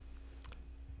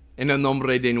En el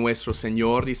nombre de nuestro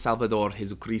Señor y Salvador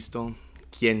Jesucristo,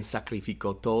 quien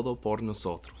sacrificó todo por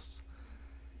nosotros.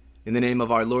 In the name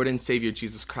of our Lord and Savior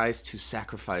Jesus Christ, who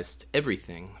sacrificed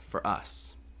everything for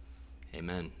us.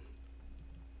 Amen.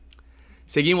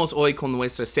 Seguimos hoy con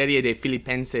nuestra serie de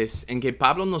Filipenses, en que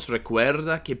Pablo nos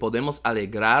recuerda que podemos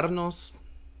alegrarnos,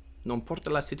 no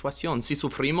importa la situación. Si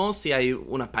sufrimos, si hay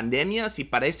una pandemia, si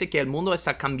parece que el mundo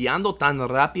está cambiando tan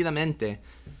rápidamente,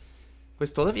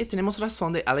 pues todavía tenemos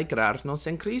razón de alegrarnos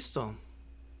en Cristo.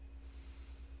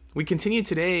 We continue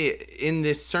today in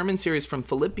this sermon series from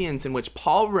Philippians, in which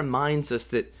Paul reminds us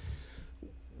that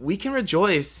we can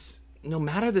rejoice no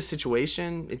matter the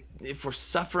situation, if we're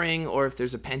suffering or if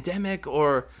there's a pandemic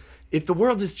or if the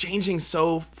world is changing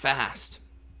so fast.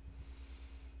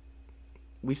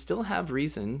 We still have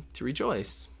reason to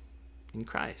rejoice in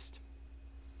Christ.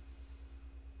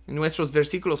 En nuestros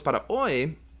versículos para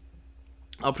hoy,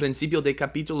 al principio del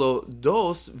capítulo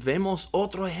 2, vemos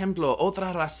otro ejemplo,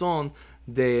 otra razón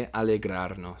de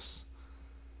alegrarnos.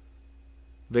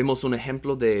 Vemos un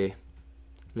ejemplo de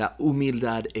la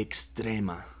humildad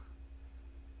extrema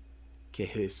que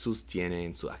Jesús tiene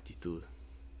en su actitud.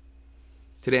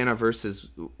 Today in our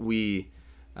verses we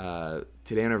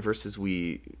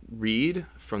read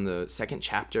from the second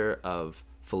chapter of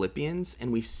Philippians,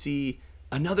 and we see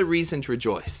another reason to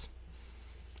rejoice.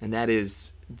 And that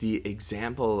is the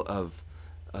example of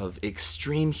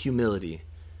extreme humility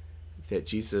that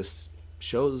Jesus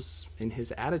shows in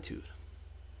his attitude.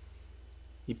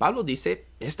 Y Pablo dice,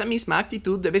 esta misma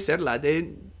actitud debe ser la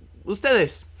de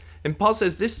ustedes. And Paul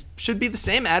says, this should be the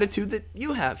same attitude that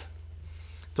you have.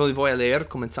 Entonces voy a leer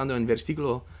comenzando en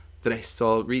versículo 3.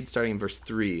 So I'll read starting in verse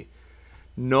 3.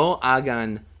 No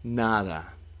hagan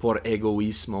nada por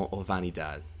egoísmo o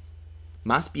vanidad.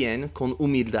 Más bien, con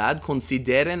humildad,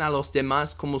 consideren a los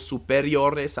demás como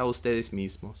superiores a ustedes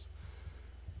mismos.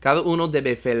 Cada uno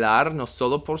debe velar no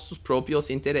solo por sus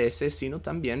propios intereses, sino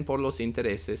también por los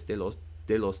intereses de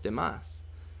los demás.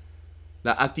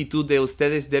 La actitud de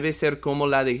ustedes debe ser como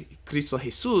la de Cristo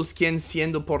Jesús, quien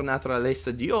siendo por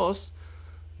naturaleza Dios,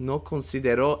 no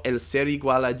consideró el ser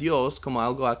igual a Dios como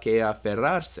algo a que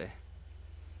aferrarse.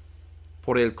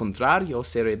 Por el contrario,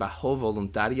 se rebajó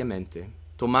voluntariamente,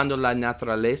 tomando la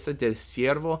naturaleza del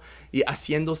siervo y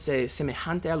haciéndose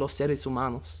semejante a los seres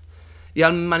humanos. Y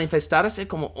al manifestarse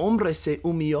como hombre, se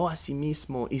humilló a sí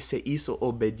mismo y se hizo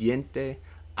obediente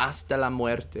hasta la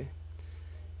muerte,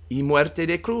 y muerte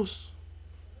de cruz.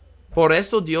 Por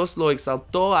eso Dios lo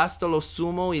exaltó hasta lo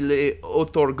sumo y le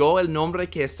otorgó el nombre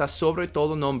que está sobre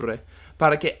todo nombre,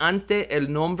 para que ante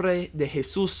el nombre de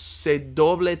Jesús se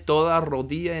doble toda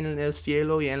rodilla en el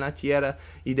cielo y en la tierra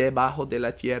y debajo de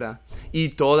la tierra, y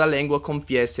toda lengua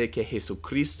confiese que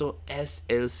Jesucristo es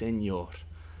el Señor,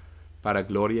 para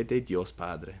gloria de Dios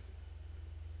Padre.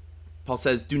 Paul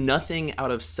says, do nothing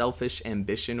out of selfish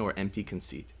ambition or empty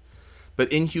conceit,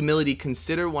 but in humility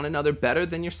consider one another better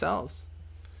than yourselves.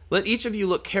 Let each of you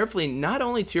look carefully not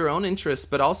only to your own interests,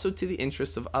 but also to the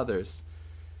interests of others.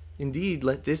 Indeed,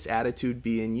 let this attitude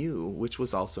be in you, which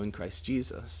was also in Christ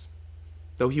Jesus.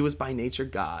 Though he was by nature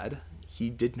God, he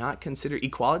did not consider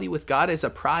equality with God as a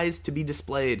prize to be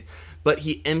displayed, but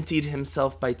he emptied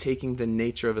himself by taking the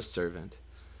nature of a servant.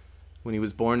 When he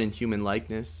was born in human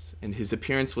likeness, and his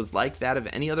appearance was like that of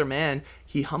any other man,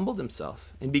 he humbled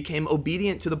himself and became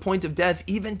obedient to the point of death,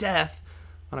 even death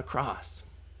on a cross.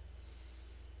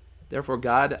 Therefore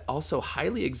God also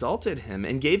highly exalted him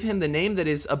and gave him the name that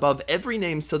is above every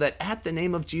name, so that at the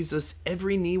name of Jesus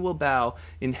every knee will bow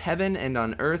in heaven and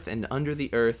on earth and under the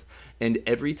earth, and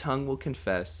every tongue will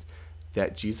confess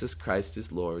that Jesus Christ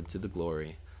is Lord, to the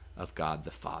glory of God the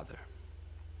Father.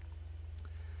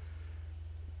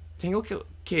 Tengo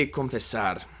que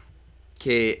confesar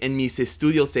que en mis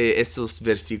estudios de estos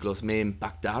versículos me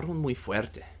impactaron muy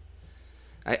fuerte.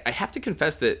 I have to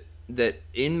confess that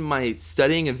in my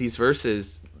studying of these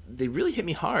verses, they really hit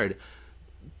me hard.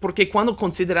 Porque cuando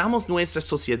consideramos nuestra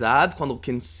sociedad, cuando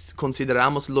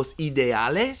consideramos los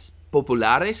ideales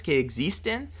populares que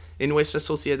existen en nuestra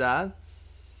sociedad,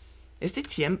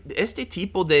 este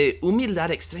tipo de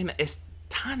humildad extrema es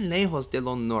tan lejos de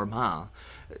lo normal.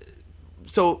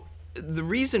 So the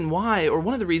reason why, or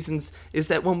one of the reasons, is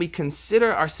that when we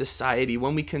consider our society,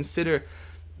 when we consider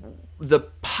the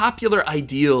popular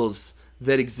ideals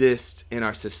that exist in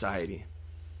our society,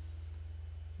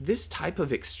 this type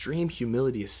of extreme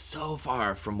humility is so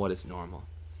far from what is normal.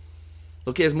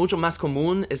 Lo que es mucho más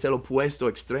común es el opuesto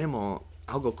extremo,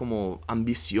 algo como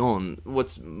ambición.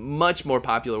 What's much more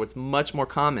popular, what's much more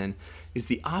common, is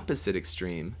the opposite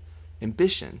extreme,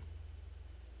 ambition.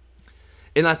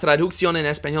 En la traducción en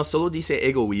español solo dice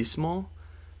egoísmo,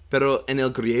 Pero en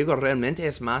el griego realmente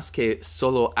es más que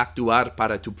solo actuar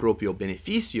para tu propio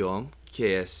beneficio,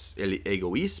 que es el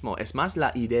egoísmo. Es más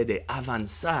la idea de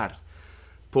avanzar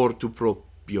por tu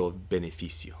propio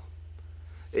beneficio.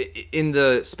 In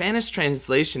the Spanish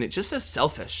translation, it just says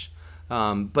selfish.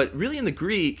 But really in the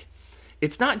Greek,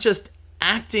 it's not just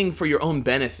acting for your own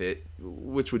benefit,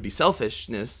 which would be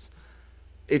selfishness.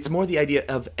 It's more the idea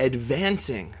of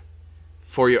advancing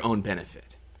for your own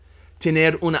benefit.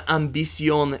 Tener una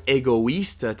ambición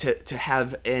egoísta, to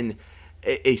have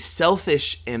a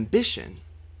selfish ambition.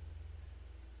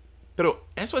 Pero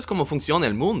eso es como funciona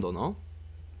el mundo, ¿no?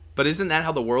 But isn't that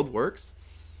how the world works?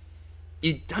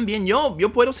 Y también yo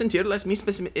puedo sentir las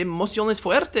mismas emociones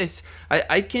fuertes.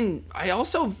 I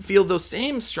also feel those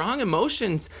same strong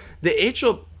emotions. De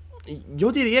hecho,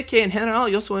 yo diría que en general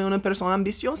yo soy una persona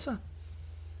ambiciosa.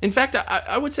 In fact,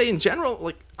 I would say in general,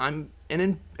 like, I'm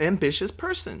an ambitious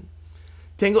person.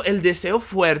 Tengo el deseo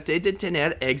fuerte de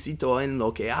tener éxito en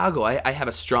lo que hago. I have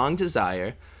a strong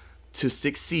desire to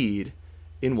succeed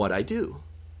in what I do.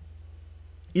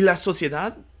 Y la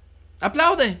sociedad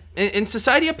aplaude. And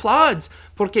society applauds.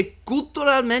 Porque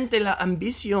culturalmente la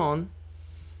ambición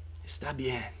está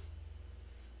bien.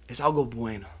 Es algo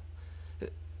bueno.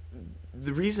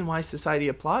 The reason why society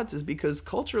applauds is because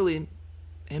culturally,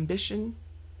 ambition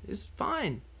is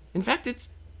fine. In fact, it's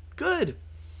good.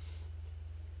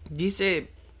 Dice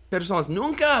personas,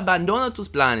 nunca abandona tus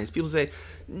planes. People say,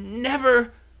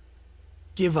 never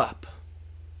give up.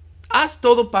 Haz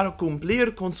todo para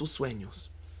cumplir con sus sueños.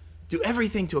 Do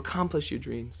everything to accomplish your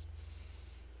dreams.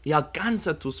 Y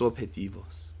alcanza tus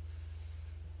objetivos.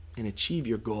 And achieve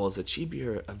your goals, achieve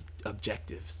your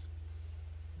objectives.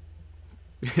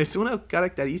 Es una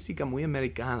característica muy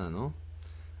americana, ¿no?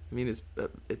 I mean,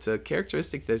 it's a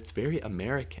characteristic that's very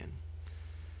American.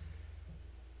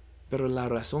 Pero la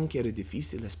razón que era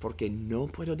difícil es porque no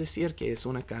puedo decir que es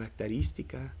una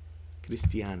característica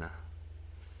cristiana.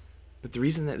 But the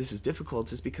reason that this is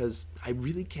difficult is because I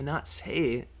really cannot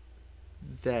say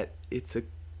that it's a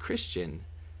Christian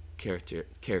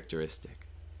characteristic.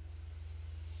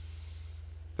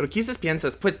 Pero quizás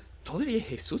piensas, pues todavía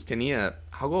Jesús tenía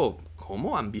algo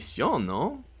como ambición,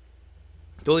 ¿no?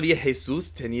 Todavía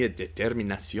Jesús tenía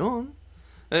determinación.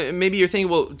 Maybe you're thinking,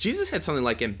 well, Jesus had something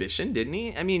like ambition, didn't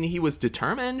he? I mean, he was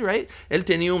determined, right? Él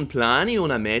tenía un plan y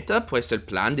una meta, pues el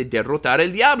plan de derrotar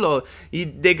al diablo y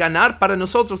de ganar para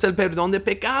nosotros el perdón de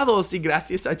pecados. Y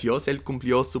gracias a Dios, él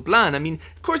cumplió su plan. I mean,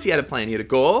 of course he had a plan. He had a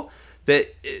goal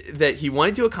that he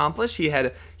wanted to accomplish. He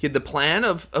had the plan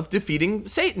of defeating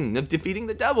Satan, of defeating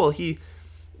the devil. He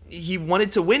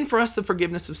wanted to win for us the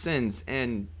forgiveness of sins.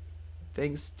 And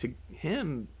thanks to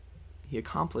him, he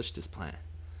accomplished his plan.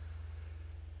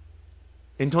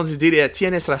 Entonces diría,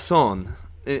 tienes razón.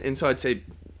 And so I'd say,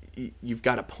 you've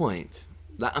got a point.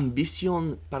 La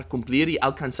ambición para cumplir y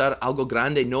alcanzar algo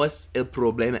grande no es el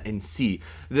problema en sí.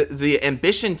 The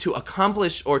ambition to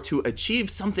accomplish or to achieve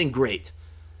something great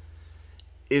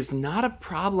is not a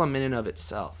problem in and of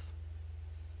itself.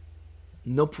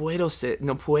 No puede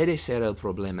ser el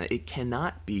problema. It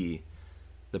cannot be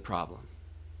the problem.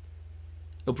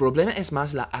 El problema es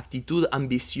más la actitud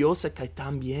ambiciosa que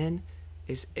también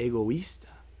es egoísta.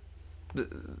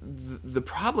 The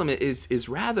problem is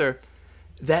rather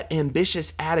that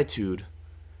ambitious attitude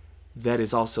that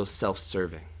is also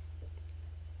self-serving.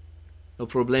 El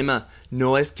problema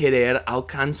no es querer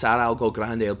alcanzar algo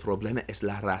grande. El problema es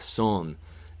la razón,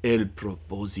 el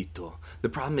propósito. The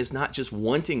problem is not just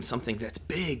wanting something that's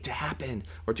big to happen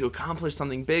or to accomplish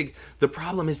something big. The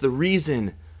problem is the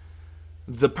reason,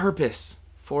 the purpose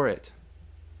for it.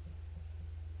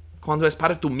 Cuando es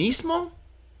para tú mismo,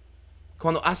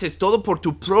 cuando haces todo por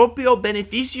tu propio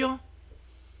beneficio,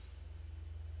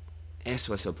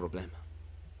 eso es el problema.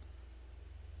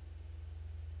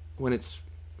 When it's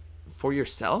for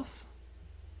yourself,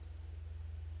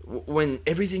 when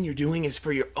everything you're doing is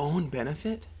for your own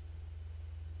benefit,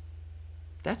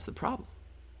 that's the problem.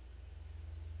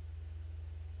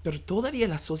 Pero todavía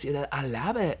la sociedad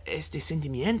alaba este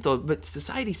sentimiento, but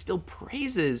society still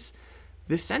praises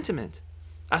this sentiment.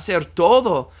 Hacer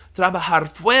todo, trabajar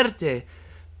fuerte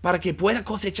para que pueda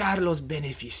cosechar los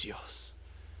beneficios.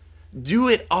 Do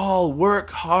it all,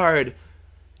 work hard,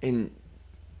 and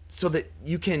so that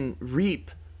you can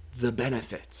reap the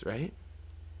benefits, right?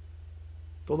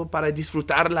 Todo para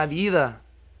disfrutar la vida.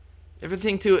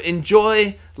 Everything to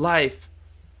enjoy life.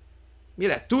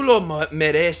 Mira, tú lo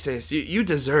mereces. You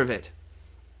deserve it.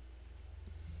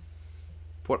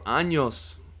 Por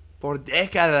años, por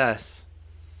décadas,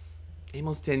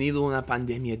 hemos tenido una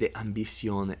pandemia de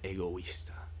ambición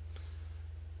egoísta.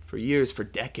 For years, for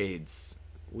decades,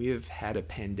 we have had a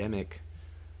pandemic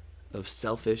of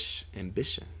selfish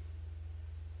ambition.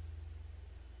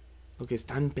 Lo que es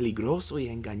tan peligroso y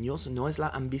engañoso no es la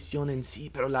ambición en sí,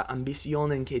 pero la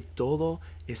ambición en que todo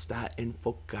está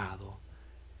enfocado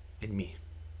en mí.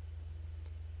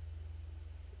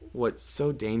 What's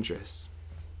so dangerous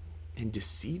and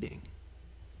deceiving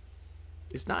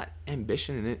is not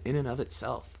ambition in and of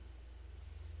itself,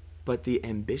 but the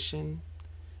ambition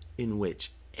in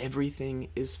which everything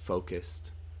is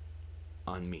focused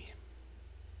on me.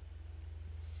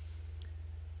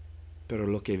 Pero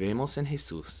lo que vemos en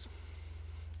Jesús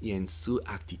y en su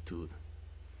actitud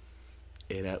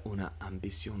era una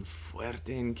ambición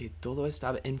fuerte en que todo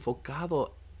estaba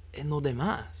enfocado en lo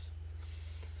demás.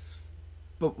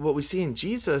 But what we see in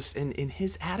Jesus and in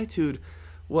his attitude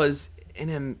was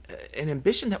an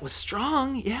ambition that was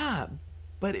strong, yeah,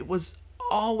 but it was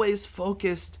always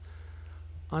focused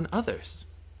on others.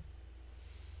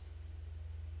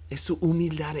 Es su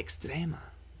humildad extrema.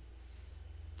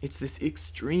 It's this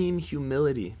extreme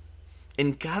humility.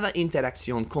 En cada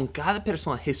interacción con cada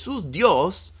persona, Jesús,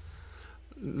 Dios,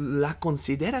 la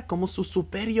considera como su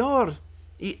superior.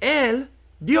 Y él,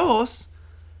 Dios,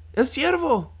 el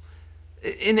siervo.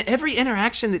 In every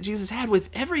interaction that Jesus had with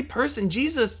every person,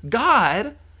 Jesus,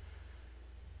 God,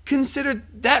 considered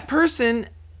that person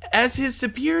as his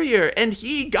superior, and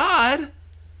he, God,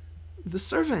 the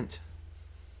servant.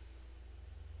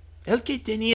 El que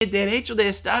tenía el derecho de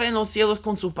estar en los cielos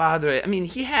con su Padre. I mean,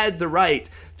 he had the right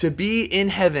to be in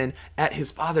heaven at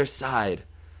his Father's side.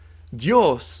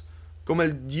 Dios, como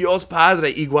el Dios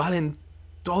Padre, igual en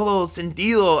todo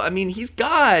sentido. I mean, he's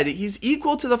God. He's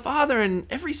equal to the Father in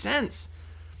every sense.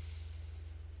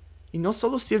 Y no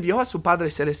solo sirvió a su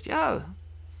Padre Celestial.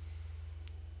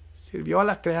 Sirvió a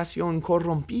la creación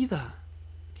corrompida.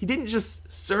 He didn't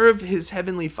just serve his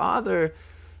heavenly Father,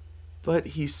 but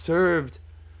he served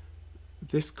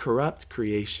this corrupt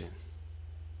creation.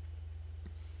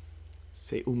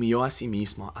 Se humilló a sí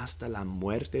mismo hasta la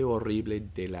muerte horrible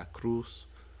de la cruz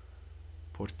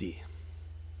por ti.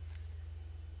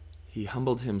 He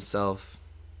humbled himself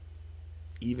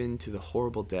even to the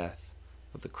horrible death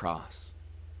of the cross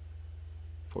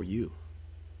for you.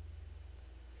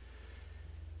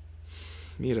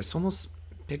 Mira, somos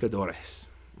pecadores.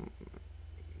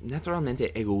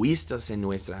 Naturalmente egoístas en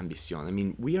nuestra ambición. I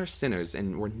mean, we are sinners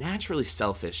and we're naturally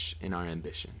selfish in our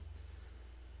ambition.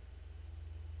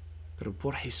 Pero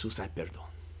por Jesús hay perdón.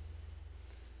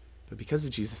 But because of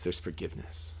Jesus, there's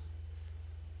forgiveness.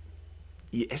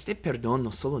 Y este perdón no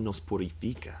solo nos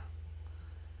purifica,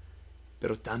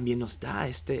 pero también nos da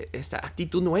esta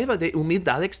actitud nueva de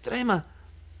humildad extrema.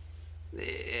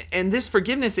 And this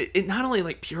forgiveness, it not only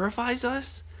like purifies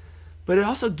us, but it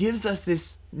also gives us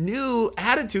this new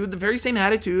attitude, the very same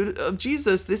attitude of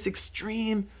Jesus, this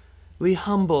extremely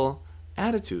humble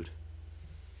attitude.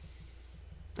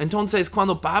 Entonces,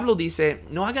 cuando Pablo dice,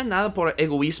 no hagan nada por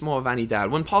egoísmo o vanidad,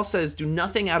 when Paul says, do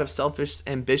nothing out of selfish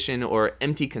ambition or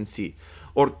empty conceit,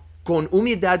 or con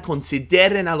humildad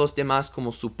consideren a los demás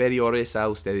como superiores a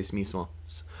ustedes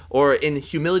mismos, or in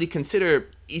humility consider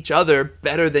each other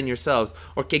better than yourselves,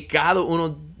 or que cada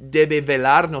uno debe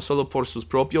velar no solo por sus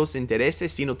propios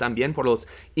intereses, sino también por los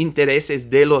intereses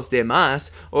de los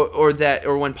demás,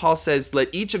 or when Paul says, let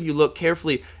each of you look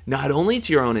carefully not only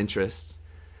to your own interests,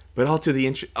 but also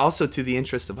to the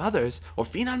interests of others, or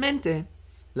finalmente,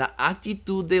 la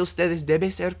actitud de ustedes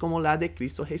debe ser como la de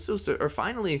Cristo Jesús, or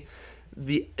finally,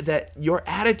 that your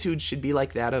attitude should be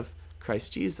like that of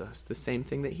Christ Jesus, the same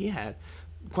thing that he had.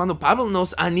 Cuando Pablo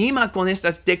nos anima con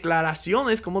estas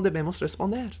declaraciones, ¿cómo debemos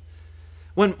responder?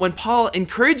 When Paul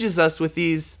encourages us with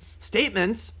these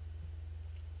statements,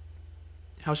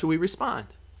 how should we respond?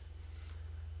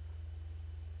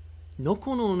 No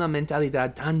con una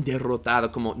mentalidad tan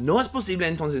derrotada como, no es posible,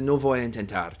 entonces no voy a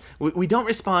intentar. We don't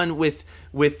respond with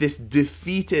this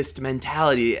defeatist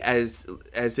mentality as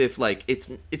if like,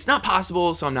 it's not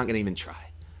possible, so I'm not going to even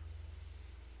try.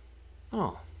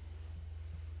 No.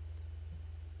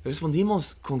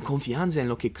 Respondimos con confianza en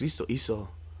lo que Cristo hizo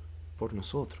por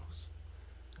nosotros.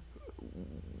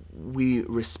 We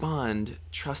respond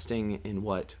trusting in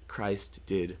what Christ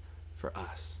did for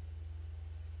us.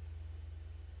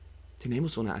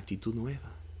 Tenemos una actitud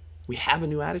nueva. We have a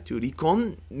new attitude. Y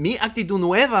con mi actitud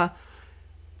nueva,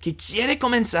 que quiere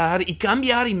comenzar y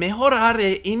cambiar y mejorar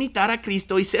e imitar a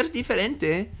Cristo y ser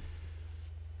diferente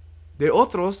de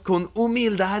otros con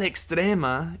humildad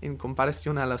extrema en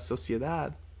comparación a la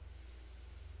sociedad.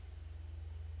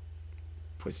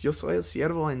 Pues yo soy el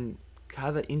siervo en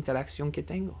cada interacción que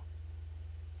tengo.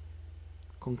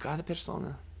 Con cada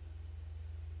persona.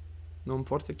 No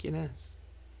importa quién es.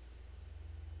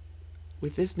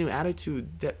 With this new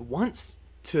attitude that once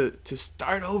to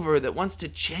start over, that wants to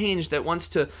change, that wants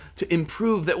to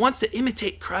improve, that wants to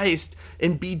imitate Christ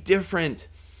and be different,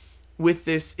 with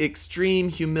this extreme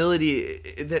humility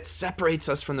that separates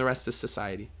us from the rest of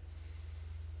society.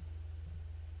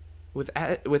 With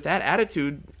that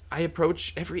attitude, I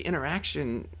approach every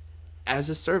interaction as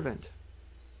a servant.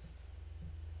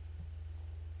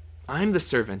 I'm the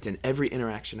servant in every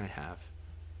interaction I have.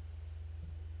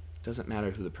 It doesn't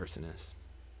matter who the person is.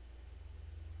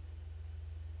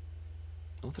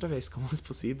 Otra vez, ¿cómo es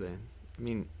posible? I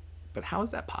mean, but how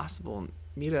is that possible?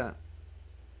 Mira,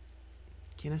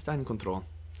 ¿quién está en control?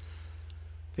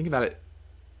 Think about it.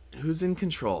 Who's in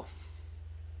control?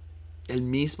 El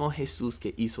mismo Jesús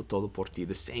que hizo todo por ti.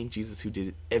 The same Jesus who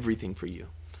did everything for you.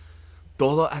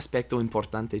 Todo aspecto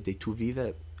importante de tu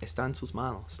vida está en sus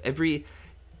manos. Every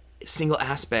single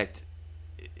aspect,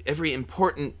 every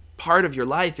important part of your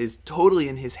life is totally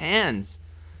in his hands.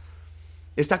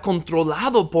 Está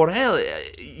controlado por él.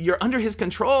 You're under his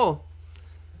control.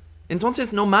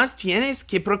 Entonces no más tienes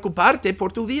que preocuparte por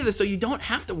tu vida, so you don't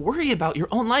have to worry about your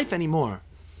own life anymore.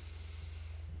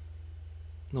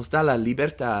 Nos da la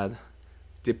libertad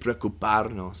de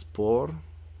preocuparnos por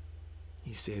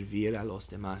y servir a los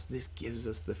demás. This gives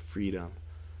us the freedom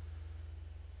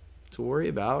to worry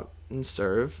about and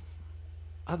serve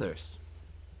others.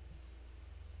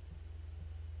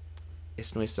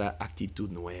 Es nuestra actitud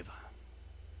nueva.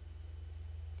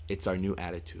 It's our new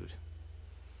attitude.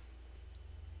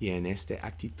 Y en esta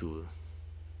actitud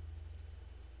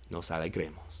nos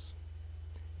alegremos.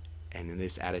 And in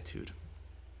this attitude,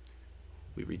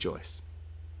 we rejoice.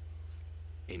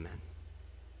 Amen.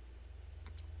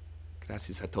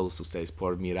 Gracias a todos ustedes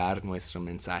por mirar nuestro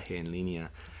mensaje en línea.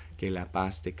 Que la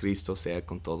paz de Cristo sea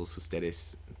con todos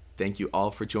ustedes. Thank you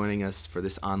all for joining us for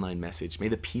this online message. May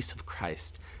the peace of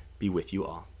Christ be with you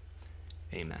all.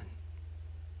 Amen.